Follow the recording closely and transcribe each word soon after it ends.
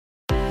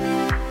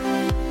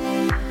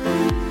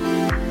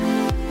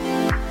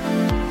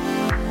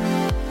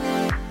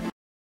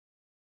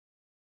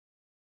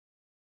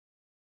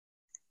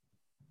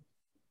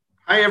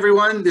Hi,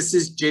 everyone. This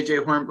is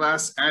JJ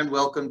Hornblass, and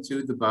welcome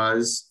to The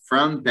Buzz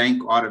from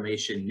Bank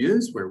Automation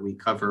News, where we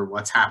cover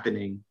what's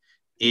happening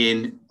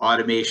in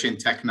automation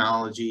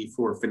technology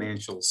for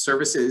financial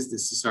services.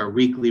 This is our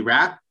weekly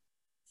wrap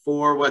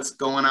for what's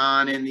going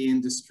on in the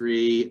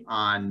industry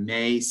on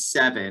May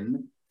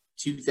 7,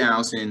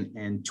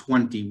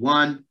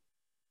 2021.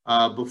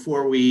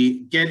 Before we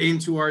get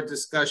into our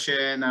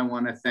discussion, I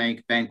want to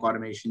thank Bank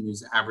Automation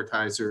News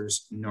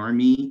advertisers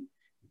Normie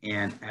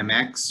and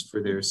MX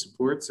for their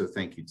support, so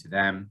thank you to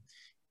them.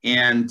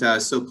 And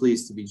so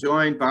pleased to be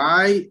joined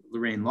by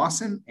Lorraine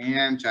Lawson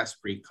and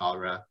Jaspreet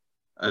Kalra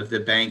of the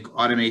Bank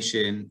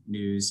Automation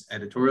News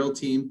editorial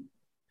team.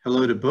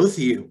 Hello to both of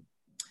you.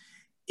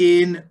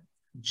 In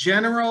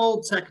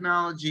general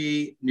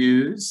technology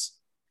news,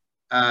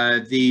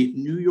 the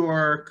New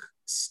York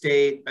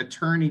State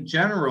Attorney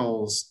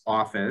General's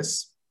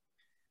office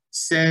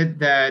said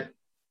that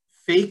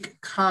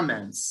fake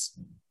comments,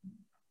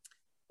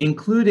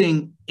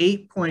 including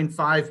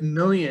 8.5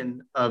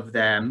 million of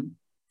them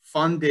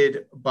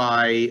funded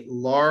by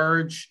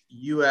large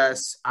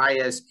US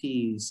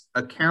ISPs,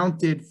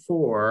 accounted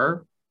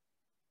for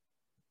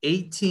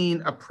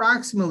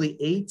approximately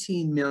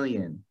 18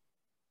 million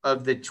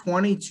of the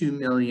 22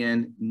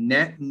 million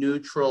net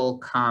neutral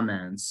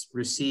comments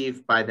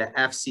received by the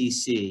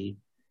FCC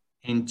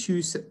in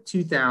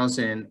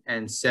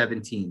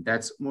 2017.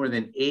 That's more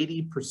than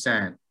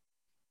 80%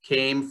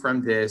 came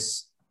from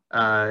this,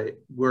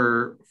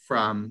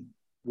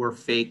 were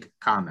fake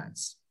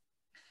comments.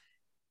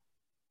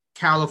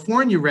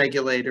 California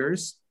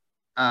regulators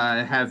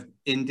have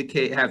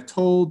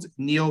told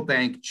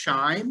neobank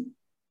Chime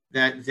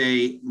that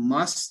they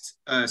must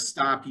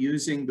stop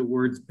using the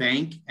words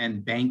bank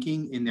and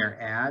banking in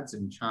their ads,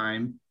 and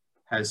Chime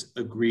has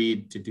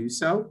agreed to do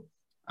so.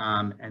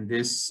 And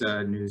this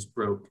news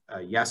broke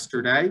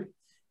yesterday.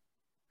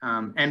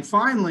 And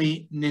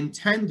finally,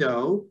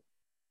 Nintendo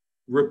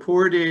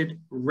reported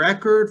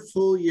record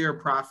full year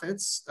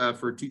profits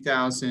for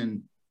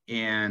 2000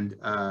 and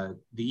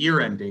the year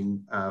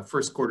ending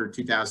first quarter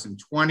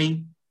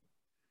 2020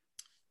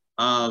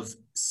 of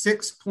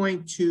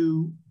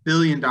 $6.2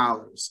 billion.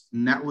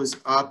 And that was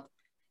up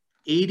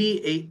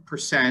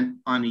 88%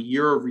 on a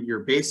year-over-year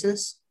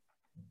basis.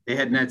 They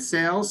had net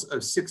sales of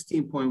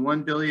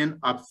 16.1 billion,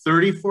 up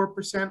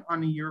 34%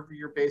 on a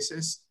year-over-year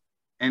basis.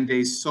 And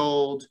they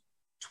sold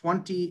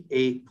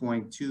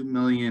 28.2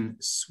 million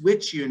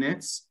Switch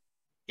units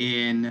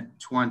in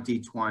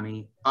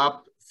 2020,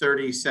 up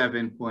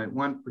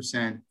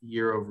 37.1%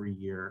 year over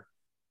year.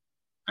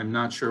 I'm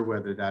not sure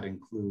whether that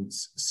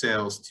includes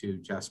sales to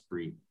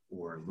Jaspreet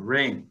or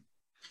Lorraine.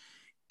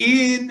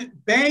 In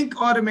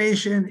bank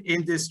automation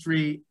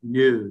industry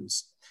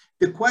news,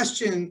 the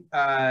question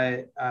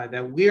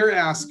that we're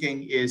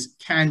asking is,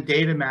 can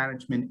data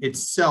management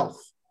itself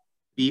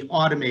be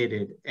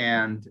automated?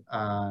 And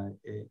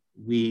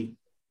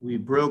we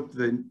broke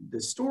the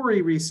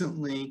story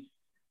recently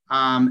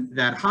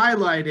that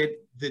highlighted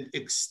the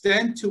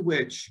extent to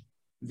which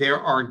there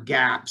are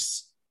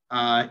gaps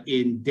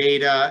in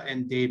data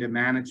and data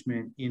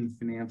management in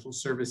financial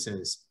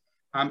services.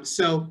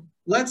 So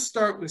let's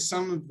start with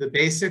some of the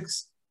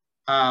basics.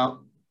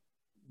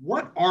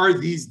 What are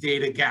these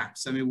data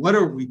gaps? I mean, what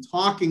are we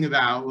talking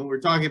about when we're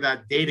talking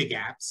about data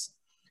gaps?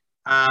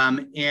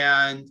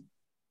 And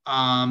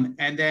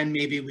then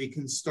maybe we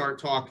can start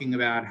talking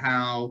about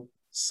how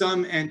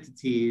some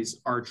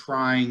entities are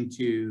trying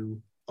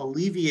to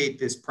alleviate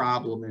this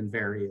problem in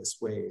various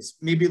ways.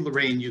 Maybe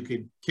Lorraine, you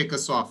could kick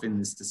us off in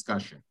this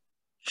discussion.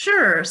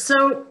 Sure.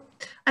 So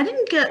I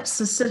didn't get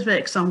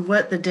specifics on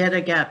what the data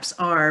gaps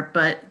are,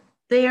 but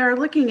they are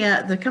looking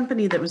at the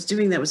company that was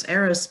doing that was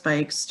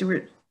Aerospike.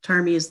 Stuart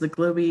Tarmy is the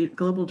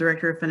Global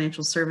Director of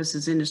Financial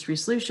Services Industry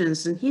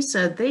Solutions, and he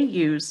said they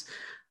use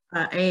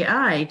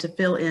AI to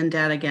fill in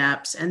data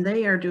gaps, and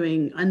they are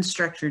doing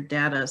unstructured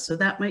data. So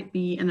that might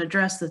be an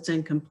address that's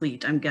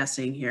incomplete, I'm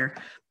guessing here,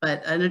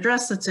 but an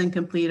address that's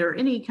incomplete or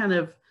any kind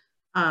of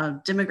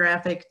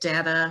demographic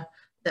data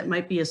that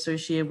might be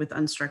associated with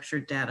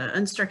unstructured data.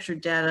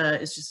 Unstructured data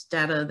is just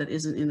data that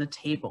isn't in a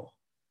table.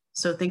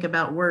 So think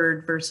about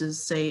Word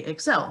versus, say,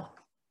 Excel.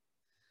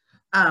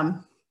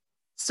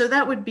 So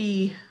that would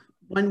be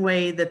one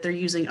way that they're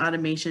using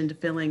automation to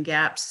fill in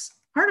gaps.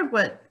 Part of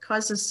what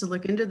caused us to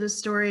look into this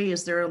story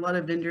is there are a lot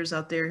of vendors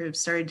out there who have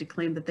started to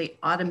claim that they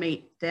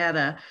automate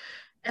data,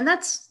 and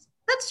that's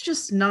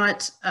just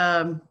not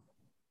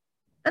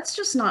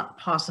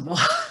possible.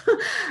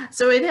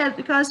 So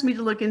it caused me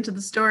to look into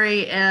the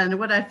story, and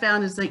what I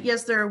found is that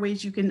yes, there are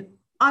ways you can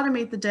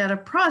automate the data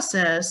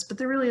process, but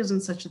there really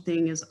isn't such a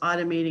thing as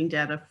automating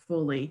data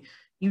fully.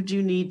 You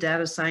do need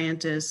data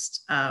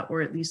scientists,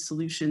 or at least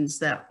solutions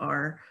that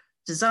are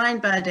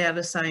designed by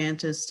data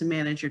scientists to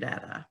manage your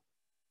data.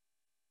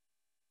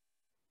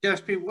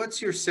 Jaspreet,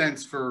 what's your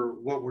sense for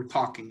what we're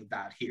talking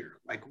about here?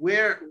 Like,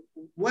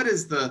 what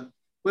is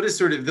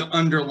sort of the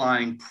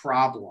underlying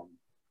problem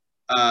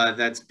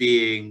that's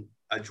being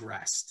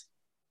addressed?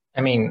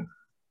 I mean,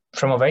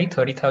 from a very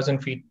 30,000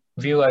 feet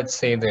view, I'd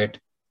say that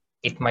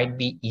it might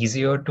be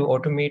easier to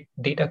automate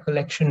data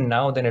collection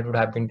now than it would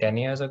have been 10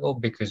 years ago,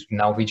 because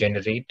now we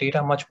generate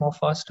data much more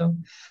faster.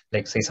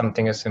 Like say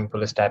something as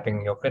simple as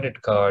tapping your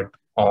credit card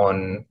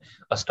on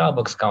a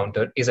Starbucks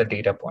counter is a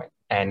data point.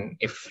 And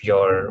if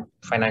your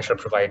financial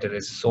provider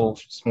is so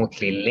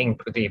smoothly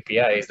linked with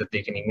APIs that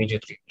they can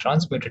immediately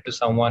transmit it to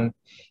someone,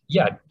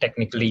 yeah,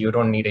 technically you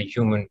don't need a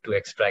human to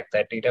extract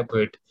that data,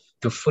 but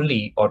to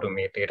fully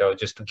automate it or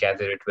just to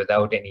gather it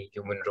without any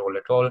human role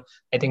at all,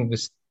 I think we're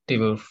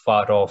still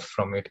far off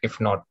from it, if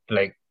not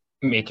like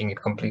making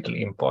it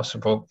completely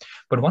impossible.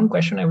 But one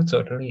question I would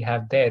certainly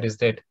have there is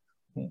that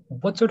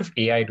what sort of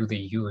AI do they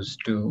use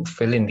to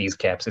fill in these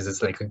gaps? Is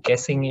this like a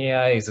guessing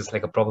AI? Is this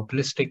like a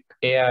probabilistic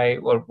AI?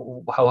 Or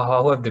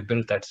how have they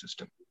built that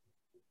system?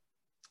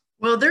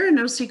 Well, there are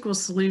NoSQL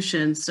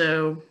solutions,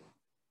 so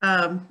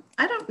I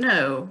don't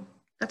know.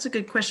 That's a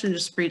good question,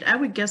 Jaspreet. I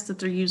would guess that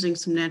they're using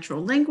some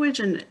natural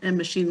language and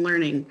machine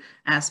learning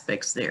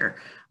aspects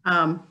there.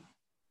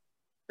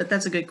 But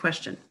that's a good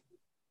question.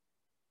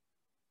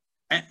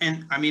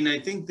 And I mean, I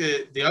think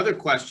the other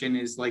question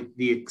is like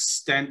the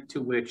extent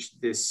to which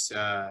this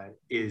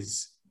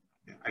is,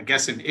 I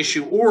guess, an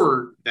issue,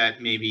 or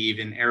that maybe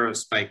even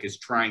Aerospike is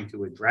trying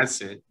to address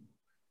it.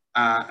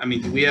 I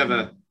mean, do you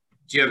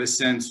have a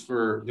sense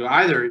for, do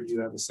either of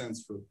you have a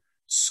sense for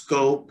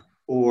scope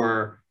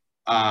or,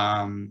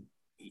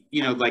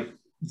 you know, like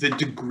the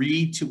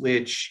degree to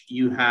which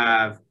you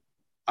have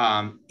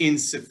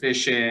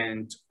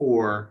insufficient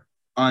or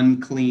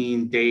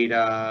unclean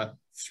data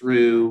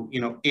through,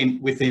 you know,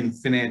 within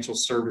financial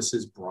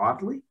services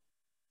broadly?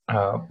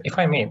 If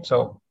I may,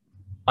 so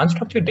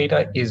unstructured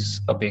data is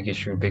a big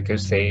issue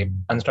because, say,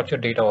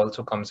 unstructured data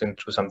also comes in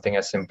through something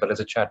as simple as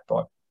a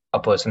chatbot. A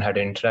person had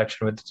an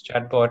interaction with this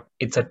chatbot.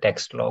 It's a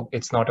text log.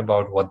 It's not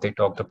about what they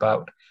talked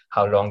about,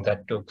 how long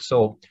that took.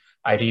 So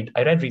I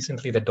read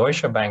recently that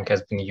Deutsche Bank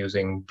has been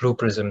using Blue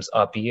Prism's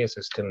RPA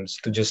systems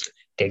to just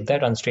take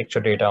that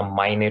unstructured data,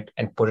 mine it,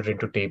 and put it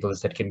into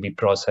tables that can be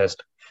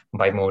processed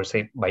by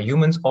by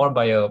humans or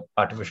by a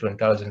artificial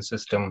intelligence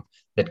system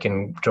that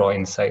can draw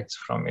insights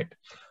from it.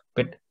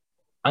 But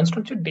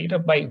unstructured data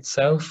by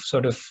itself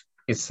sort of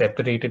is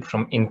separated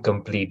from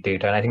incomplete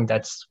data. And I think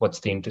that's what's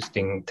the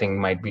interesting thing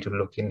might be to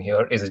look in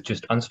here. Is it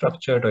just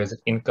unstructured or is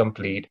it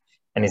incomplete?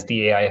 And is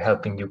the AI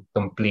helping you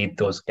complete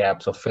those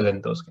gaps or fill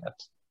in those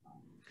gaps?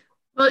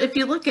 Well, if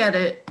you look at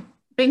it,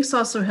 banks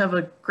also have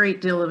a great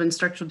deal of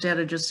unstructured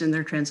data just in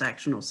their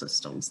transactional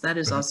systems. That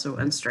is also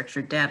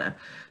unstructured data.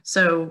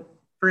 So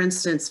for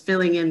instance,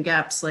 filling in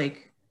gaps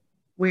like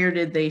where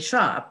did they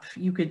shop?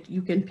 You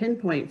can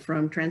pinpoint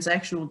from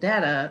transactional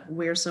data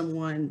where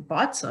someone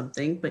bought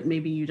something, but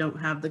maybe you don't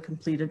have the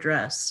complete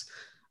address.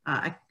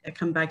 I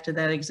come back to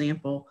that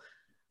example.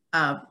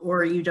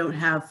 Or you don't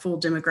have full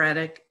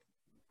demographic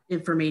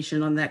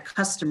information on that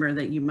customer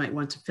that you might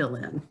want to fill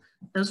in.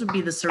 Those would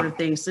be the sort of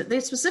things that they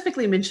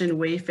specifically mentioned.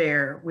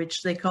 Wayfair,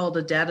 which they called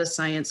a data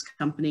science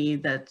company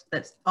that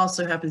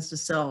also happens to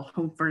sell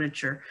home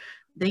furniture.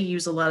 They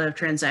use a lot of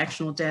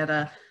transactional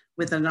data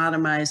with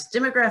anonymized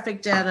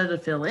demographic data to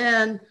fill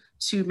in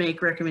to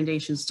make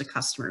recommendations to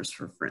customers,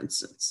 for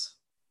instance.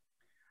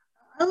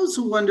 I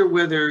also wonder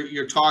whether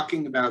you're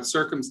talking about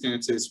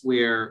circumstances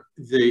where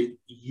the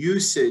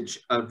usage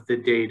of the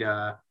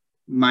data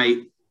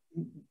might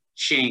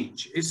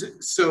change.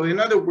 So in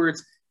other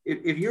words,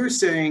 if you're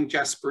saying,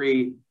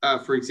 Jaspreet,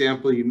 for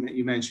example,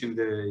 you mentioned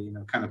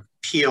the kind of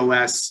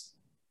POS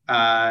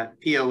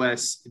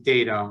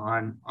data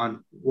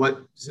on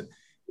what,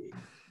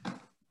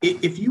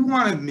 if you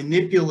want to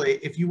manipulate,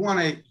 if you want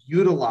to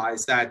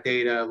utilize that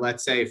data,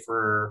 let's say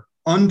for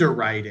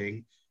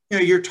underwriting,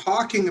 you're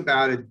talking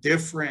about a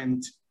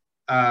different,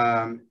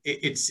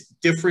 it's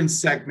different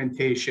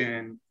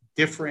segmentation,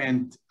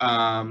 different,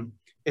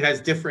 it has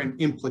different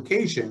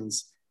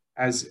implications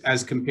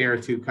as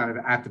compared to kind of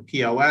at the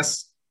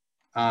POS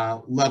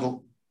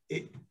level.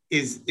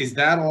 Is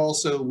that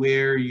also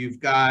where you've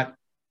got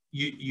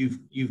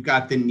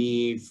the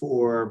need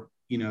for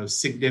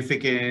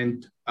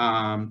significant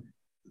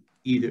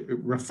either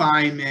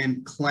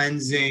refinement,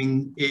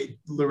 cleansing?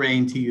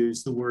 Lorraine, to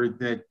use the word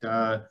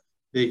that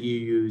you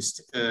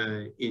used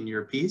in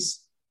your piece.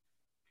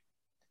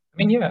 I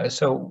mean, yeah,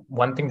 so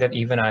one thing that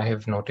even I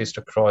have noticed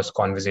across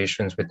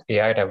conversations with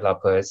AI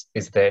developers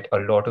is that a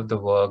lot of the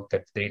work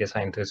that data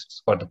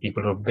scientists or the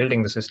people who are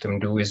building the system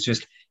do is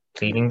just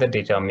cleaning the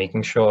data,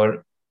 making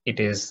sure it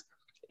is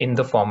in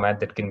the format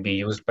that can be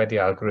used by the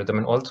algorithm,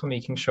 and also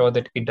making sure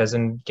that it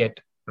doesn't get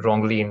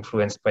wrongly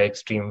influenced by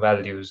extreme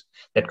values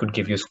that could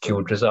give you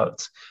skewed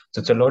results.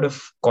 So it's a lot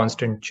of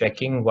constant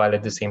checking while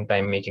at the same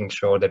time making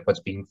sure that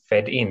what's being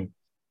fed in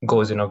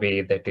goes in a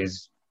way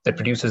that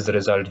produces the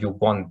result you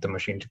want the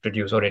machine to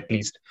produce, or at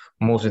least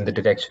moves in the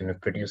direction of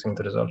producing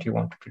the result you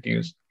want to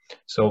produce.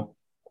 So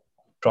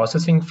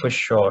processing for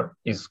sure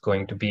is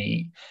going to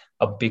be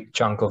a big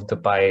chunk of the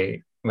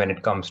pie when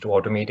it comes to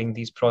automating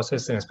these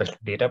processes, and especially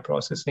data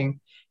processing,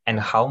 and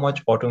how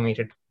much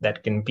automated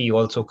that can be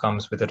also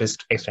comes with a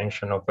risk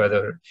extension of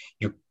whether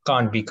you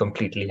can't be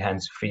completely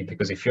hands-free,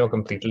 because if you're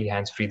completely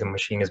hands-free, the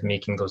machine is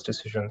making those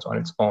decisions on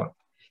its own.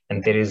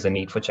 And there is a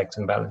need for checks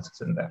and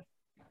balances in there.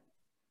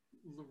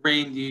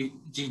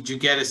 Lorraine, did you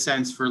get a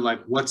sense for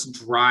like what's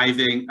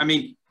driving? I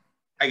mean,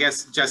 I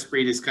guess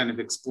Jaspreet is kind of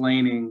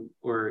explaining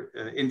or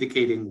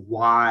indicating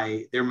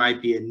why there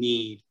might be a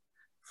need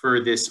for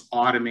this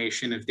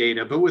automation of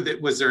data, but were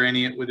there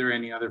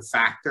any other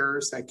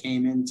factors that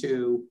came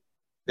into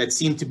that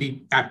seem to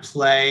be at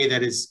play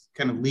that is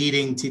kind of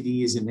leading to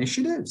these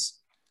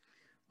initiatives?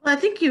 Well, I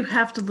think you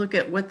have to look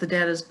at what the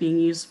data is being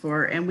used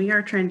for, and we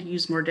are trying to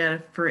use more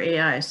data for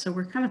AI. So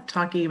we're kind of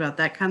talking about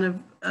that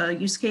kind of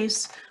use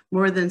case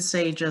more than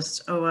say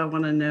just, oh, I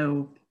want to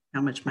know how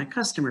much my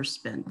customers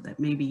spend, that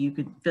maybe you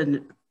could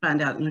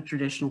find out in a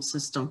traditional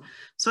system.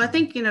 So I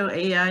think,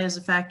 AI is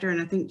a factor,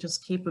 and I think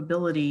just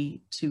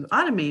capability to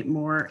automate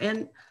more.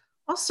 And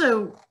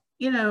also,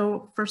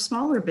 for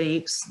smaller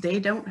banks, they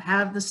don't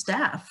have the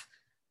staff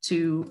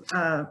to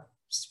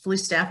fully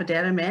staff a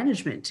data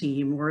management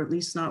team, or at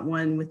least not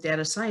one with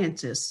data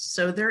scientists.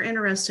 So they're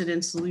interested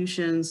in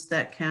solutions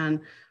that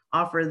can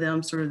offer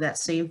them sort of that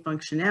same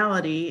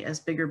functionality as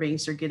bigger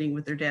banks are getting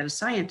with their data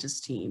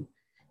scientist team.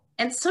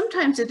 And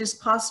sometimes it is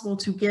possible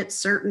to get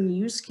certain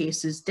use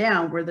cases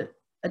down where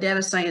a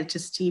data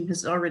scientist team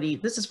has already,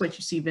 this is what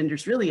you see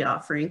vendors really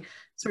offering,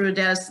 sort of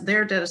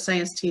their data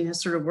science team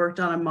has sort of worked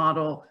on a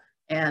model,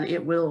 and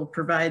it will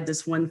provide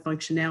this one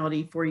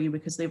functionality for you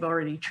because they've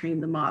already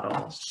trained the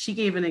model. She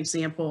gave an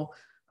example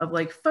of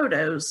like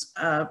photos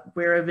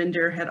where a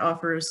vendor had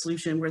offered a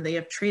solution where they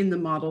have trained the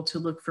model to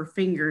look for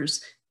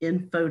fingers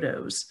in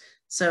photos.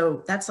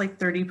 So that's like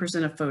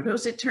 30% of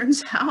photos, it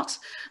turns out.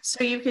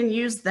 So you can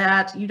use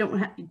that. You don't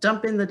have to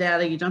dump in the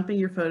data, you dump in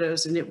your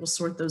photos, and it will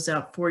sort those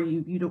out for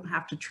you. You don't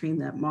have to train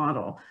that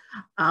model.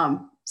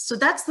 So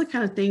that's the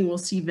kind of thing we'll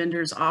see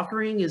vendors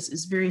offering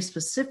is very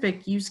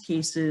specific use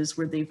cases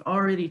where they've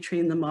already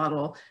trained the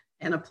model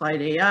and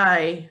applied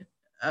AI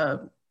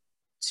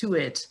to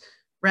it,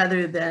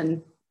 rather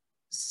than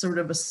sort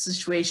of a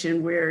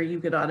situation where you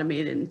could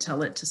automate it and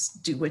tell it to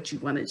do what you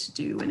want it to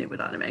do, and it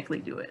would automatically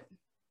do it.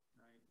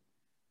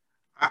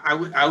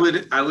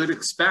 I would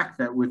expect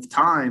that with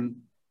time,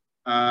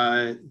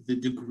 the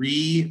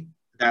degree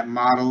that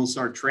models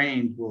are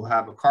trained will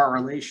have a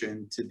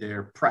correlation to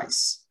their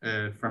price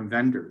from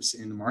vendors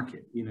in the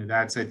market.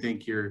 That's, I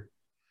think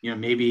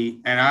maybe,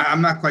 and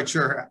I'm not quite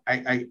sure.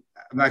 I'm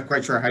not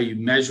quite sure how you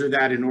measure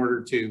that in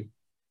order to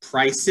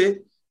price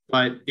it,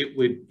 but it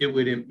would,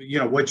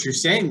 what you're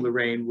saying,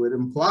 Lorraine, would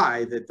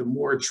imply that the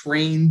more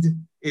trained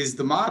is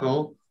the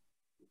model,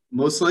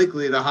 most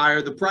likely the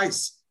higher the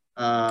price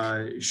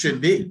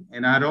should be.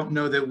 And I don't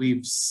know that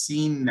we've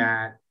seen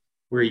that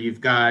where you've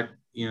got,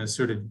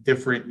 sort of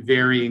different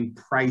varying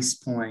price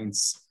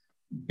points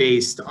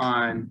based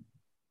on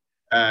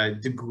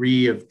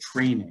degree of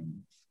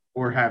training,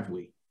 or have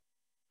we?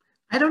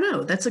 I don't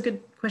know. That's a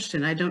good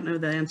question. I don't know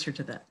the answer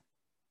to that.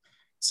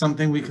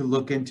 Something we could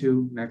look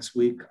into next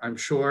week, I'm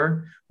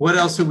sure. What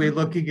else are we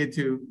looking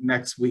into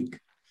next week?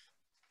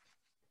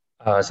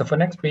 So for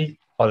next week,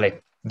 or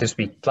like this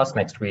week plus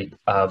next week,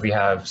 we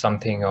have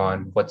something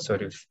on what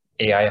sort of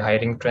AI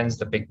hiring trends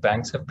the big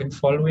banks have been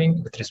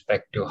following with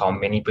respect to how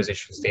many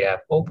positions they have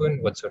open,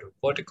 what sort of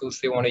verticals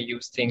they want to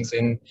use things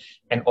in.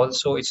 And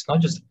also, it's not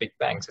just the big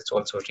banks, it's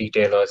also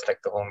retailers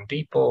like the Home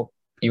Depot.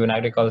 Even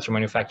agriculture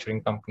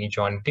manufacturing company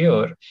John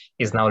Deere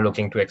is now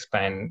looking to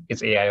expand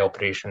its AI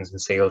operations in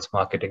sales,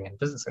 marketing, and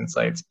business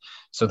insights.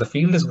 So the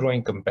field is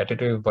growing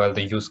competitive while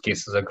the use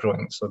cases are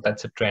growing. So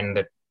that's a trend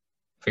that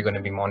we're going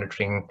to be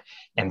monitoring.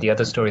 And the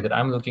other story that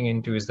I'm looking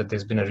into is that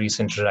there's been a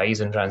recent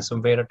rise in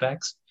ransomware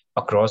attacks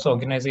across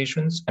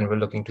organizations, and we're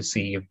looking to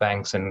see if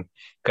banks and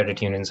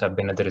credit unions have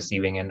been at the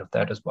receiving end of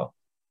that as well.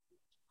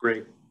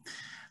 Great.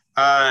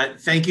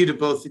 Thank you to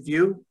both of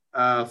you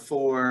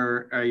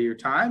for your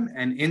time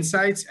and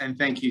insights, and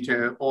thank you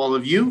to all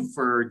of you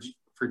for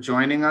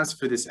joining us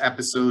for this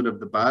episode of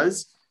The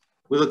Buzz.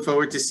 We look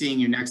forward to seeing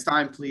you next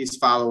time. Please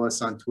follow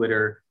us on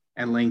Twitter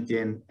and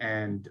LinkedIn,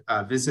 and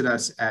visit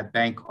us at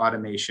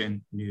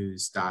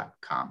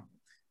bankautomationnews.com.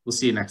 We'll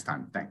see you next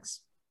time.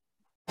 Thanks.